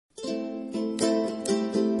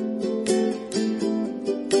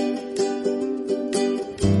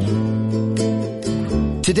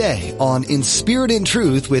Today on In Spirit and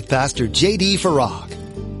Truth with Pastor J.D.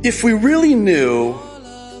 Farag. If we really knew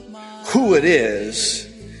who it is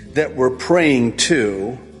that we're praying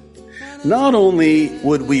to, not only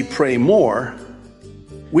would we pray more,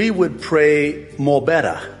 we would pray more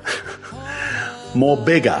better, more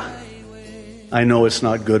bigger. I know it's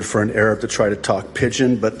not good for an Arab to try to talk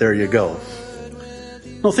pidgin, but there you go.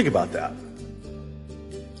 No, think about that.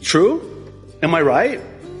 True? Am I right?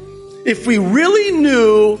 If we really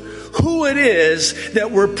knew who it is that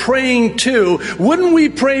we're praying to, wouldn't we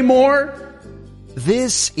pray more?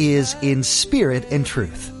 This is In Spirit and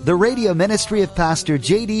Truth, the radio ministry of Pastor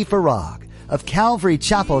J.D. Farag of Calvary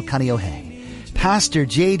Chapel, Kaneohe. Pastor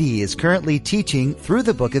J.D. is currently teaching through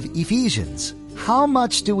the book of Ephesians. How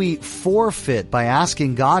much do we forfeit by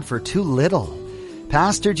asking God for too little?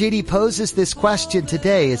 Pastor J.D. poses this question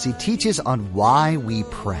today as he teaches on why we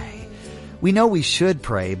pray. We know we should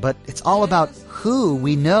pray, but it's all about who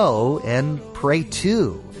we know and pray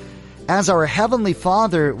to. As our Heavenly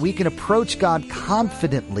Father, we can approach God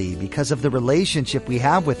confidently because of the relationship we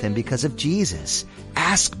have with Him because of Jesus.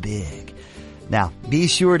 Ask big. Now, be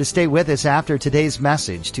sure to stay with us after today's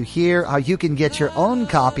message to hear how you can get your own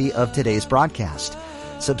copy of today's broadcast.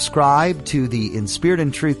 Subscribe to the In Spirit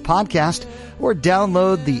and Truth podcast or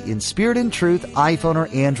download the In Spirit and Truth iPhone or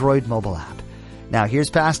Android mobile app. Now, here's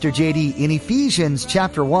Pastor J.D. in Ephesians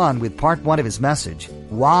chapter 1 with part 1 of his message,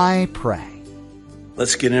 Why Pray?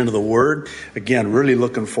 Let's get into the Word. Again, really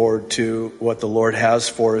looking forward to what the Lord has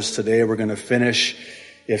for us today. We're going to finish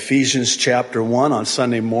Ephesians chapter 1. On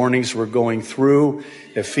Sunday mornings, we're going through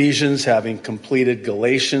Ephesians, having completed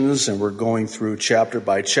Galatians, and we're going through chapter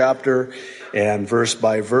by chapter and verse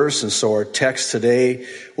by verse. And so our text today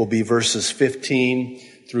will be verses 15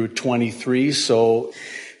 through 23. So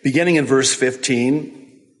beginning in verse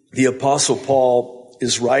 15, the Apostle Paul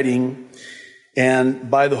is writing, and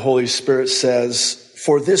by the Holy Spirit says,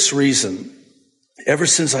 "For this reason, ever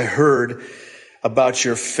since I heard about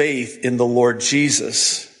your faith in the Lord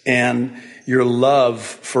Jesus and your love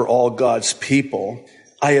for all God's people,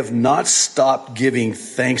 I have not stopped giving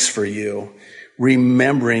thanks for you,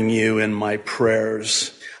 remembering you in my prayers.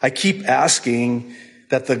 I keep asking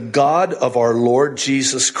that the God of our Lord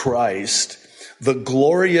Jesus Christ, the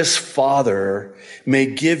glorious Father, may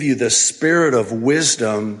give you the spirit of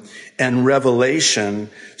wisdom and revelation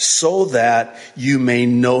so that you may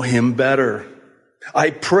know him better. I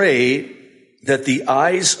pray that the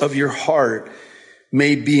eyes of your heart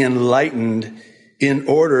may be enlightened in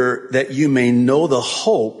order that you may know the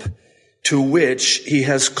hope to which he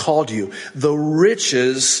has called you, the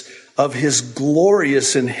riches of his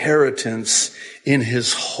glorious inheritance in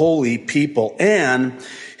his holy people, and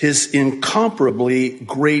his incomparably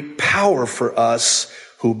great power for us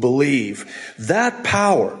who believe. That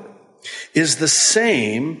power is the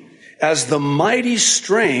same as the mighty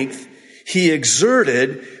strength he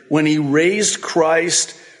exerted when he raised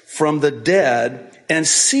Christ from the dead and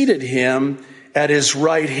seated him at his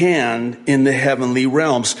right hand in the heavenly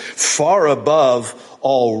realms, far above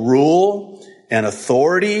all rule and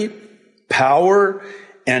authority, power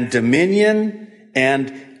and dominion,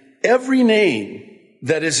 and every name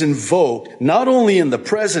that is invoked, not only in the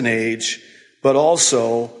present age, but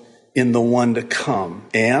also in the one to come.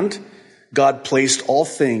 And God placed all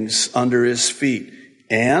things under his feet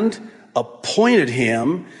and appointed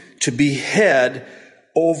him to be head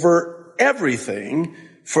over everything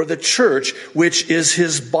for the church, which is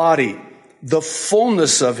his body, the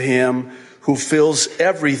fullness of him who fills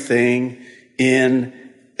everything in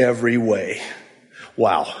every way.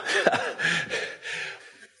 Wow.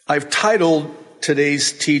 I've titled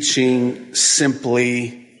today's teaching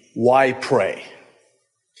simply, Why Pray?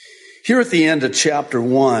 Here at the end of chapter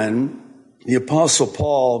 1, the Apostle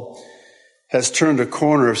Paul has turned a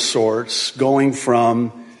corner of sorts, going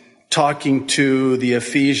from talking to the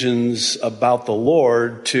Ephesians about the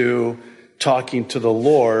Lord to talking to the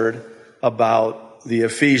Lord about the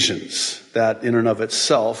Ephesians. That in and of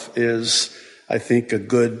itself is, I think, a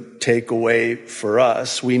good takeaway for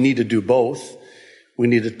us. We need to do both. We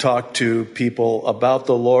need to talk to people about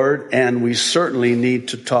the Lord, and we certainly need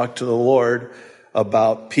to talk to the Lord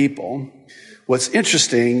about people. What's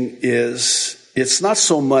interesting is it's not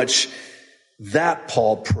so much that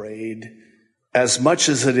Paul prayed as much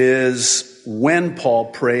as it is when Paul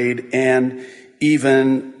prayed and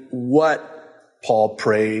even what Paul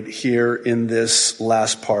prayed here in this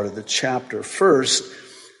last part of the chapter. First,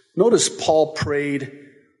 notice Paul prayed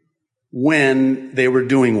when they were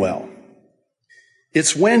doing well.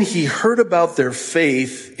 It's when he heard about their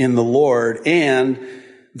faith in the Lord and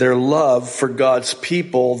their love for God's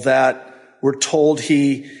people that we're told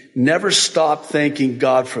he never stopped thanking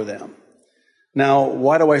God for them. Now,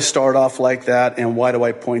 why do I start off like that, and why do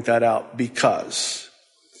I point that out? Because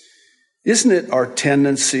isn't it our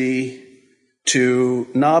tendency to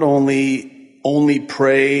not only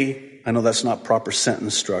pray? I know that's not proper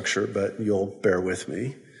sentence structure, but you'll bear with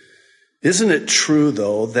me. Isn't it true,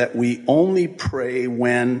 though, that we only pray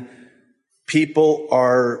when people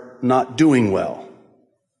are not doing well?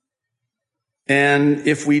 And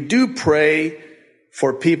if we do pray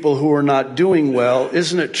for people who are not doing well,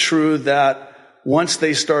 isn't it true that once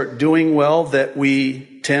they start doing well, that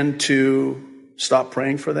we tend to stop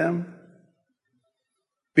praying for them?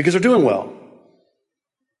 Because they're doing well.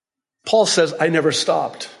 Paul says, I never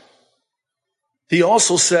stopped. He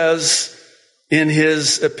also says in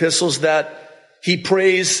his epistles that he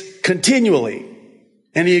prays continually.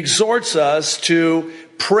 And he exhorts us to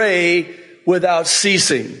pray without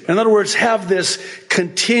ceasing. In other words, have this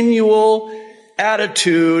continual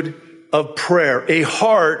attitude of prayer, a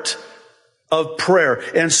heart of prayer.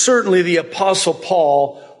 And certainly the Apostle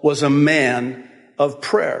Paul was a man of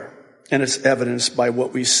prayer. And it's evidenced by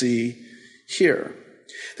what we see here.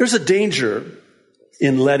 There's a danger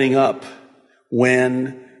in letting up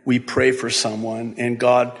when we pray for someone and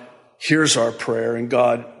God hears our prayer and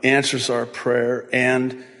God answers our prayer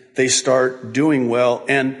and they start doing well,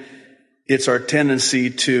 and it's our tendency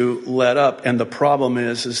to let up. And the problem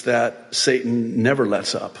is that Satan never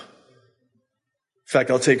lets up. In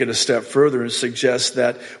fact, I'll take it a step further and suggest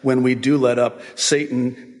that when we do let up,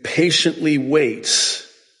 Satan patiently waits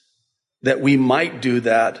that we might do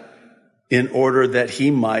that in order that he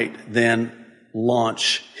might then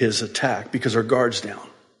launch his attack because our guard's down.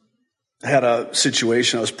 I had a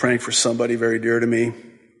situation, I was praying for somebody very dear to me,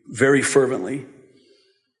 very fervently,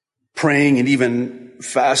 praying and even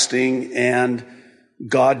fasting, and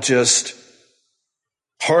God just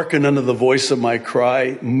hearkened unto the voice of my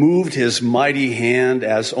cry, moved his mighty hand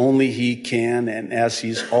as only he can and as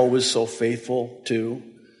he's always so faithful to.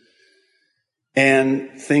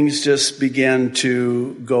 And things just began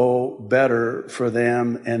to go better for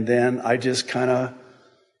them. And then I just kind of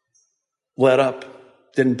let up,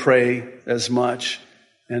 didn't pray as much.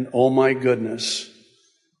 And oh my goodness,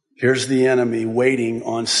 here's the enemy waiting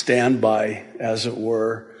on standby, as it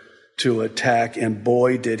were, to attack. And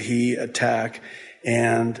boy, did he attack.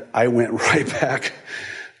 And I went right back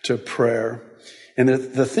to prayer. And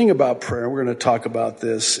the thing about prayer, we're going to talk about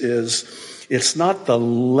this, is it's not the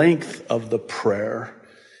length of the prayer,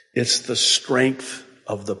 it's the strength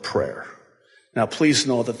of the prayer. Now, please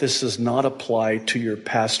know that this does not apply to your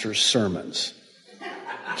pastor's sermons.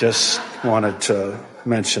 Just wanted to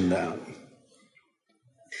mention that.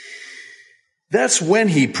 That's when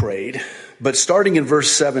he prayed, but starting in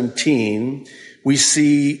verse 17, we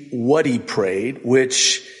see what he prayed,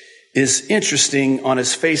 which is interesting on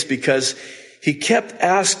his face because he kept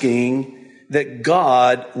asking that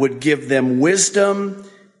God would give them wisdom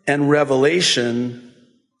and revelation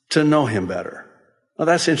to know him better. Well,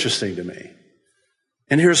 that's interesting to me.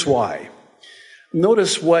 And here's why.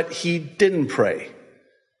 Notice what he didn't pray.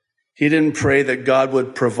 He didn't pray that God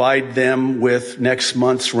would provide them with next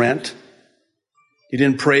month's rent. He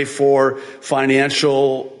didn't pray for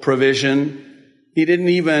financial provision. He didn't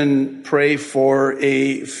even pray for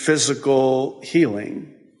a physical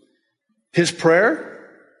healing. His prayer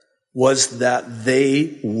was that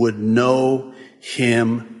they would know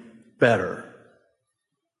him better.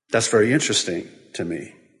 That's very interesting to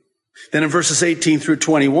me. Then in verses 18 through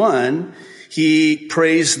 21, he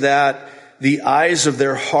prays that the eyes of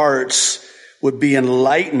their hearts would be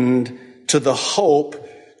enlightened to the hope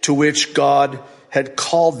to which God had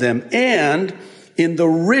called them, and in the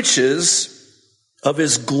riches of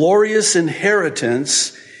his glorious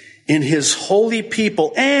inheritance in his holy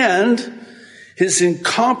people, and his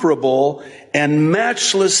incomparable and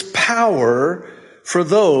matchless power for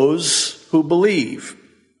those who believe.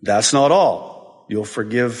 That's not all. You'll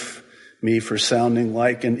forgive me for sounding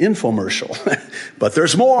like an infomercial, but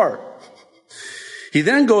there's more. He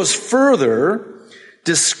then goes further,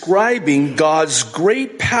 describing God's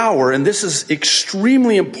great power, and this is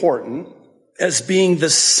extremely important, as being the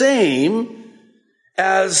same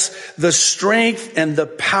as the strength and the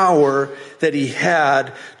power that he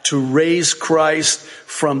had to raise Christ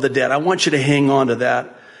from the dead. I want you to hang on to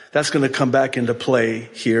that. That's going to come back into play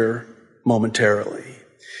here momentarily.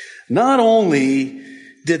 Not only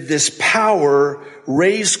did this power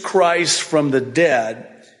raise Christ from the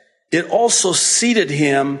dead, it also seated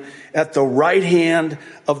him at the right hand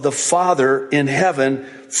of the Father in heaven,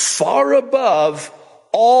 far above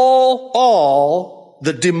all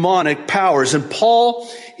the demonic powers. And Paul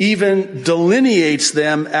even delineates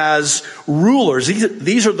them as rulers.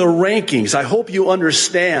 These are the rankings. I hope you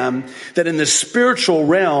understand that in the spiritual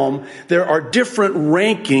realm, there are different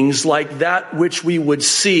rankings like that which we would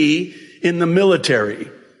see in the military.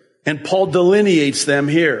 And Paul delineates them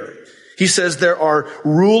here. He says there are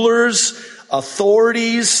rulers,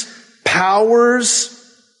 authorities, powers,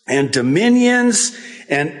 and dominions,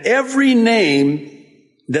 and every name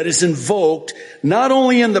that is invoked, not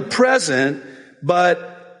only in the present,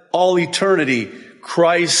 but all eternity.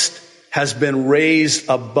 Christ has been raised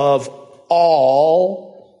above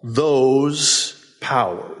all those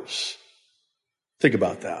powers. Think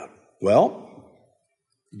about that. Well,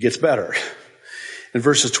 it gets better. In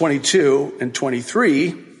verses 22 and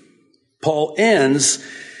 23, Paul ends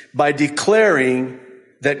by declaring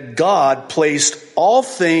that God placed all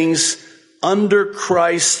things under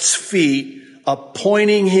Christ's feet,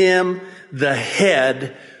 appointing him the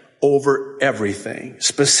head over everything,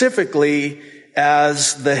 specifically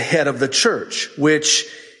as the head of the church, which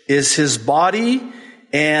is his body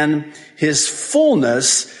and his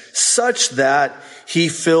fullness, such that he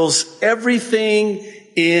fills everything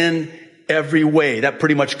in every way. That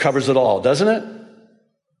pretty much covers it all, doesn't it?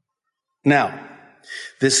 Now,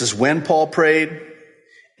 this is when Paul prayed,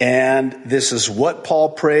 and this is what Paul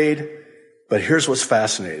prayed, but here's what's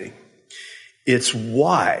fascinating. It's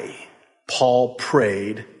why Paul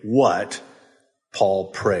prayed what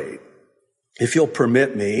Paul prayed. If you'll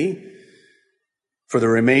permit me, for the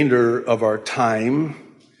remainder of our time,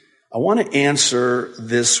 I want to answer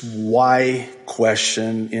this why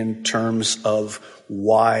question in terms of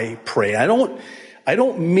why pray. I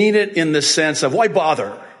don't mean it in the sense of why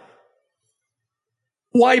bother?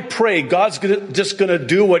 Why pray? God's just going to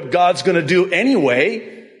do what God's going to do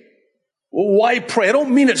anyway. Why pray? I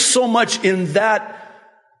don't mean it so much in that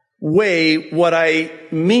way. What I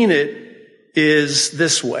mean it is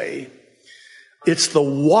this way. It's the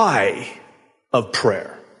why of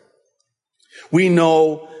prayer. We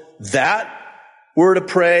know that we're to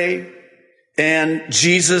pray, and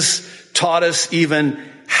Jesus taught us even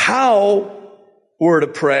how we're to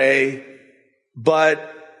pray,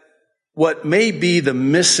 but what may be the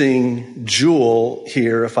missing jewel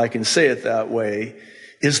here, if I can say it that way,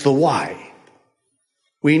 is the why.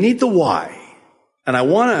 We need the why. And I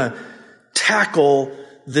want to tackle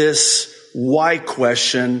this why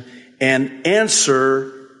question and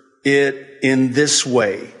answer it in this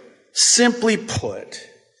way. Simply put,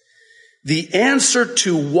 the answer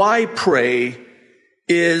to why pray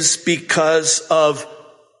is because of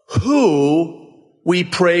who we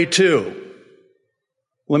pray to.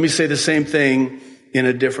 Let me say the same thing in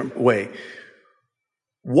a different way.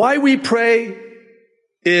 Why we pray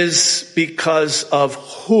is because of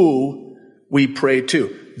who we pray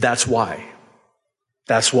to. That's why.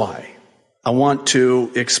 That's why. I want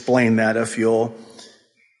to explain that if you'll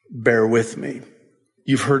bear with me.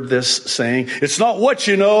 You've heard this saying, it's not what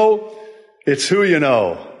you know, it's who you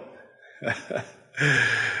know.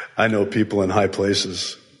 I know people in high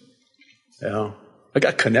places. Yeah. I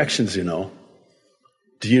got connections, you know.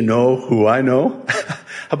 Do you know who I know? How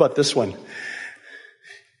about this one?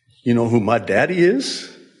 You know who my daddy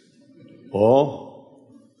is? Oh,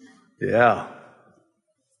 yeah.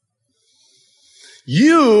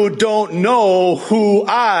 You don't know who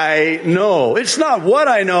I know. It's not what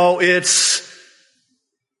I know, it's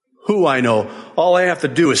who I know. All I have to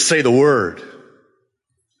do is say the word.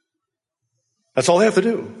 That's all I have to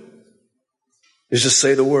do, is just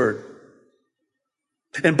say the word.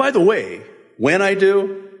 And by the way, when I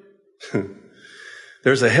do,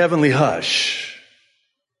 there's a heavenly hush,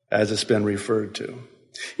 as it's been referred to.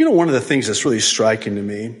 You know, one of the things that's really striking to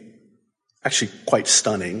me, actually quite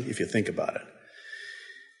stunning if you think about it,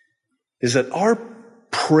 is that our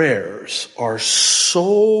prayers are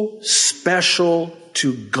so special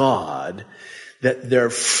to God that they're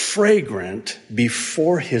fragrant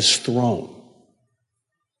before His throne.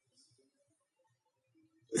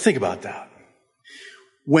 Think about that.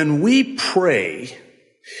 When we pray,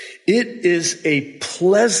 it is a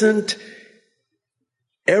pleasant,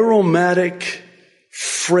 aromatic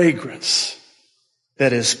fragrance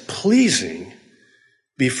that is pleasing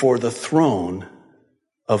before the throne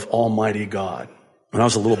of Almighty God. When I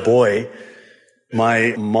was a little boy,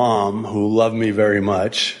 my mom, who loved me very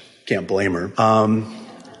much, can't blame her.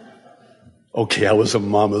 Okay, I was a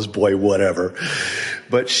mama's boy, whatever.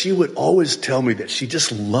 But she would always tell me that she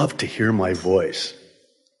just loved to hear my voice.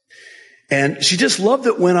 And she just loved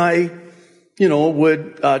it when I,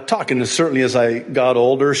 would talk. And certainly as I got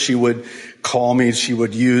older, she would call me. She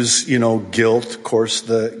would use, guilt, of course,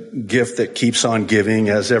 the gift that keeps on giving,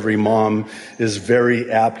 as every mom is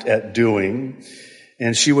very apt at doing.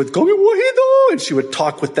 And she would go, Wahido, and she would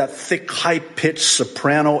talk with that thick, high-pitched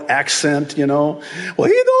soprano accent,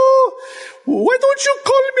 Wahido, why don't you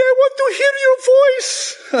call me? I want to hear your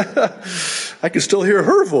voice. I can still hear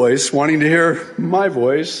her voice, wanting to hear my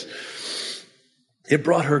voice. It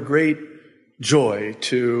brought her great joy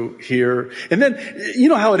to hear. And then, you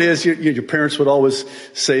know how it is, your parents would always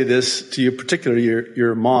say this to you, particularly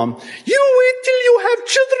your mom, you wait till you have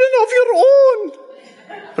children of your own.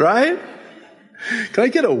 Right? Can I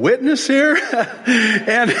get a witness here?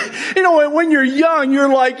 And, when you're young,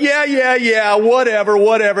 you're like, yeah,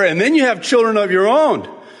 whatever. And then you have children of your own.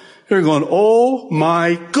 You're going, oh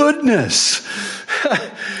my goodness.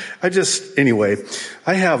 I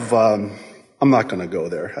have, I'm not going to go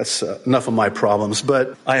there. That's enough of my problems,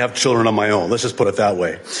 but I have children of my own. Let's just put it that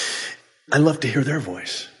way. I love to hear their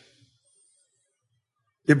voice.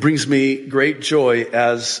 It brings me great joy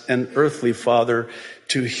as an earthly father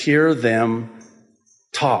to hear them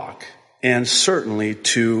talk, and certainly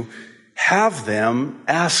to have them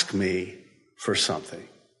ask me for something.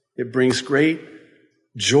 It brings great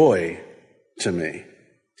joy to me.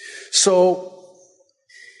 So,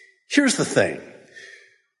 here's the thing.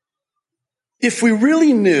 If we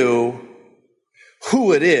really knew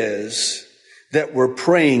who it is that we're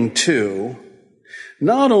praying to,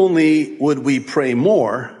 not only would we pray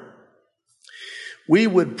more, we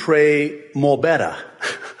would pray more better.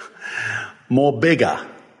 More bigger.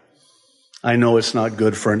 I know it's not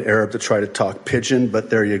good for an Arab to try to talk pidgin, but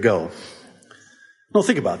there you go. No,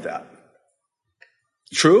 think about that.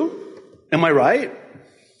 True? Am I right?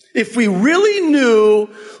 If we really knew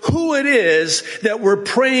who it is that we're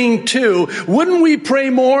praying to, wouldn't we pray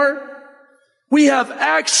more? We have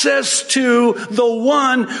access to the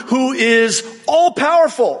one who is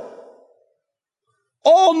all-powerful,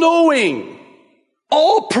 all-knowing,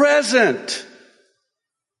 all-present,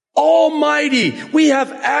 Almighty. We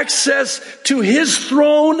have access to His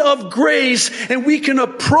throne of grace, and we can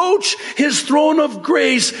approach His throne of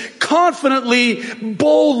grace confidently,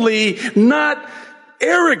 boldly, not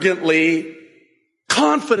arrogantly,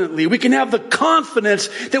 confidently. We can have the confidence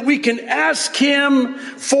that we can ask Him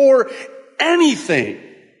for anything.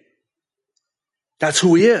 That's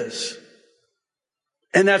who He is.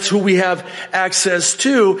 And that's who we have access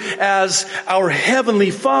to as our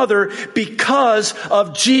Heavenly Father because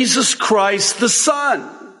of Jesus Christ the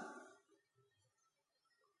Son.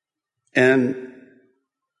 And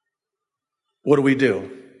what do we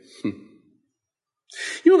do?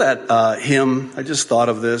 You know that hymn, I just thought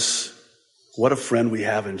of this, what a friend we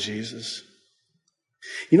have in Jesus.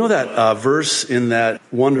 You know that verse in that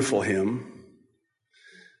wonderful hymn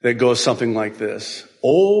that goes something like this.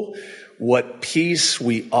 Oh, what peace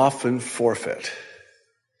we often forfeit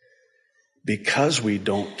because we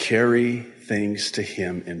don't carry things to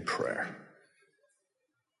Him in prayer.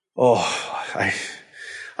 Oh,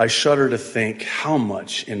 I shudder to think how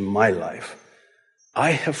much in my life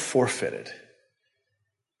I have forfeited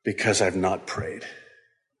because I've not prayed.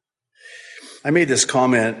 I made this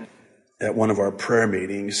comment at one of our prayer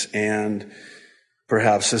meetings, and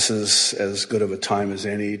perhaps this is as good of a time as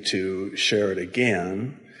any to share it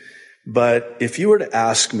again. But if you were to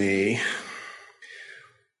ask me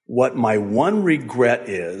what my one regret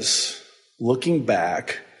is, looking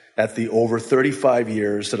back at the over 35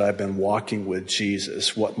 years that I've been walking with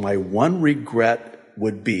Jesus, what my one regret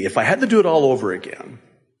would be, if I had to do it all over again,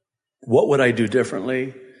 what would I do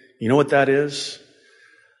differently? You know what that is?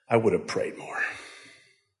 I would have prayed more.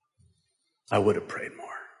 I would have prayed more.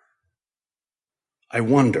 I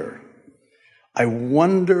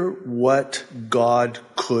wonder what God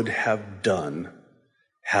could have done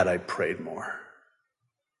had I prayed more.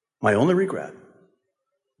 My only regret.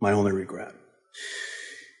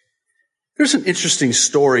 There's an interesting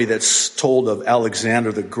story that's told of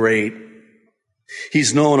Alexander the Great.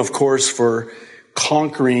 He's known, of course, for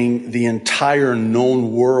conquering the entire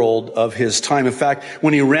known world of his time. In fact,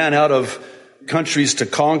 when he ran out of countries to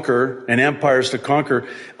conquer and empires to conquer,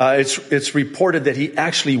 it's reported that he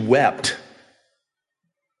actually wept.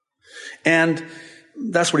 And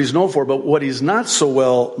that's what he's known for. But what he's not so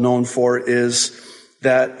well known for is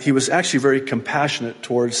that he was actually very compassionate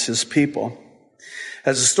towards his people.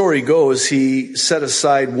 As the story goes, he set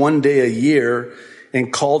aside one day a year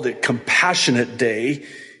and called it Compassionate Day,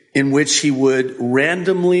 in which he would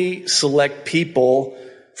randomly select people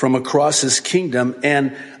from across his kingdom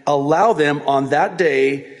and allow them on that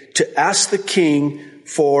day to ask the king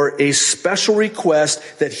for a special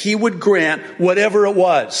request that he would grant whatever it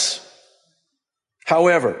was.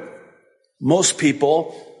 However, most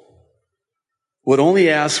people would only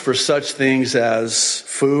ask for such things as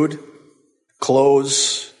food,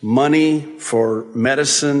 clothes, money for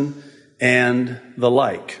medicine, and the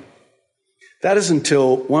like. That is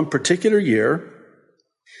until one particular year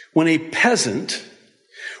when a peasant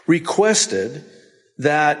requested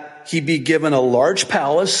that he be given a large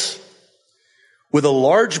palace with a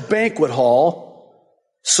large banquet hall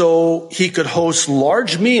so he could host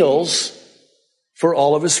large meals for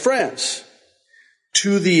all of his friends.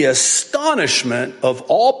 To the astonishment of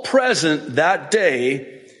all present that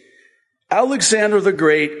day, Alexander the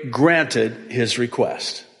Great granted his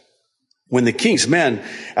request. When the king's men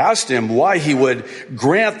asked him why he would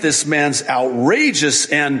grant this man's outrageous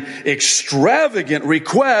and extravagant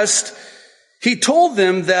request, he told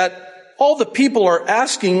them that all the people are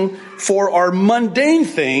asking for are mundane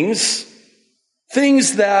things,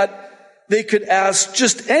 things that they could ask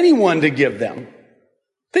just anyone to give them.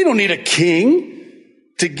 They don't need a king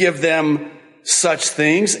to give them such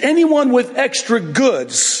things. Anyone with extra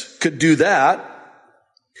goods could do that.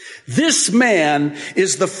 This man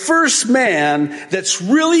is the first man that's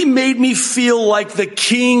really made me feel like the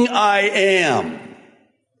king I am.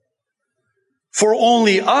 For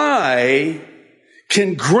only I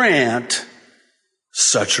can grant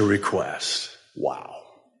such a request. Wow.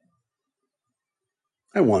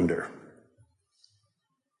 I wonder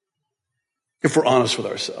if we're honest with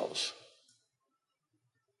ourselves.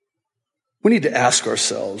 We need to ask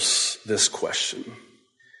ourselves this question.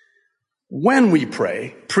 When we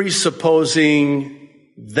pray, presupposing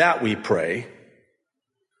that we pray,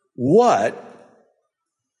 what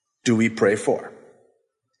do we pray for?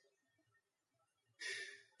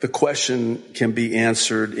 The question can be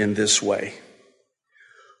answered in this way.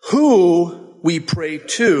 Who we pray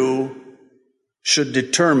to should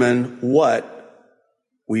determine what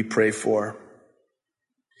we pray for.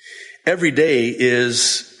 Every day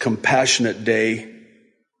is Compassionate Day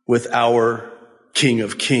with our King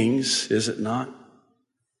of Kings, is it not?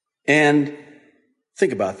 And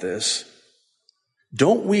think about this.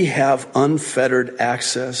 Don't we have unfettered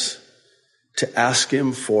access to ask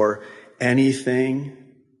him for anything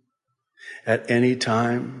at any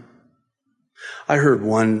time? I heard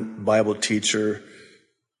one Bible teacher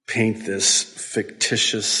paint this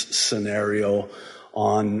fictitious scenario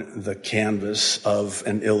on the canvas of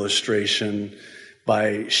an illustration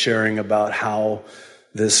by sharing about how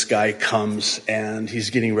this guy comes and he's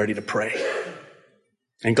getting ready to pray.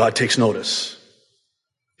 And God takes notice.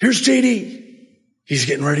 Here's JD. He's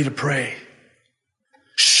getting ready to pray.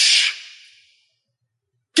 Shh.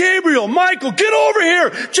 Gabriel, Michael, get over here.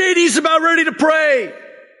 JD's about ready to pray.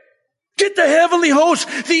 Get the heavenly host,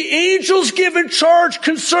 the angels given charge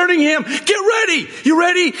concerning him. Get ready. You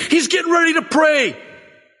ready? He's getting ready to pray.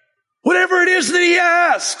 Whatever it is that he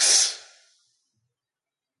asks.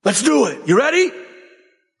 Let's do it. You ready?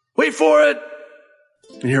 Wait for it.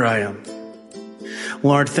 And here I am.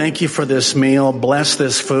 Lord, thank you for this meal. Bless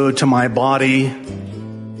this food to my body.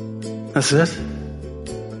 That's it.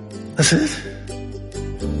 That's it.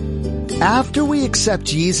 After we accept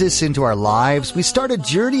Jesus into our lives, we start a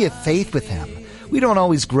journey of faith with him. We don't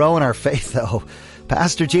always grow in our faith, though.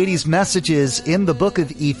 Pastor JD's messages in the book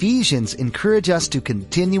of Ephesians encourage us to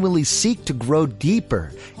continually seek to grow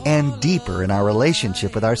deeper and deeper in our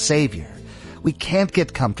relationship with our Savior. We can't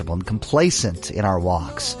get comfortable and complacent in our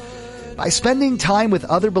walks. By spending time with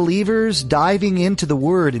other believers, diving into the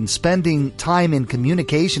Word, and spending time in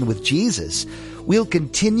communication with Jesus, we'll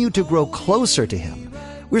continue to grow closer to him.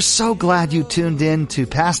 We're so glad you tuned in to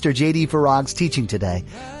Pastor J.D. Farag's teaching today.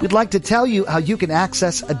 We'd like to tell you how you can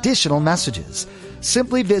access additional messages.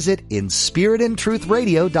 Simply visit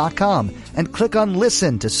inspiritandtruthradio.com and click on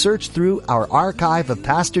Listen to search through our archive of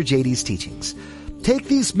Pastor J.D.'s teachings. Take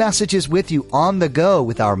these messages with you on the go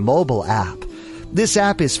with our mobile app. This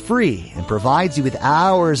app is free and provides you with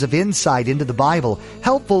hours of insight into the Bible,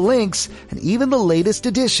 helpful links, and even the latest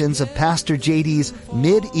editions of Pastor J.D.'s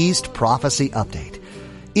Mid-East Prophecy Update.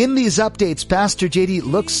 In these updates, Pastor J.D.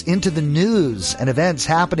 looks into the news and events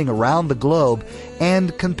happening around the globe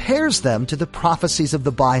and compares them to the prophecies of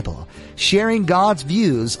the Bible, sharing God's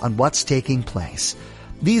views on what's taking place.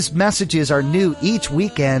 These messages are new each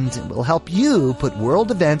weekend and will help you put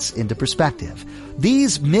world events into perspective.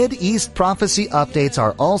 These Mid-East Prophecy Updates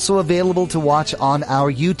are also available to watch on our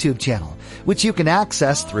YouTube channel, which you can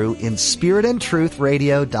access through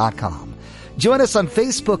inspiritandtruthradio.com. Join us on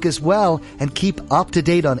Facebook as well and keep up to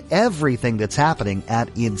date on everything that's happening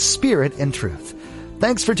at In Spirit and Truth.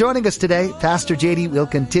 Thanks for joining us today. Pastor JD will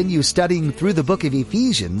continue studying through the book of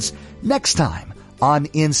Ephesians next time on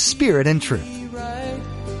In Spirit and Truth.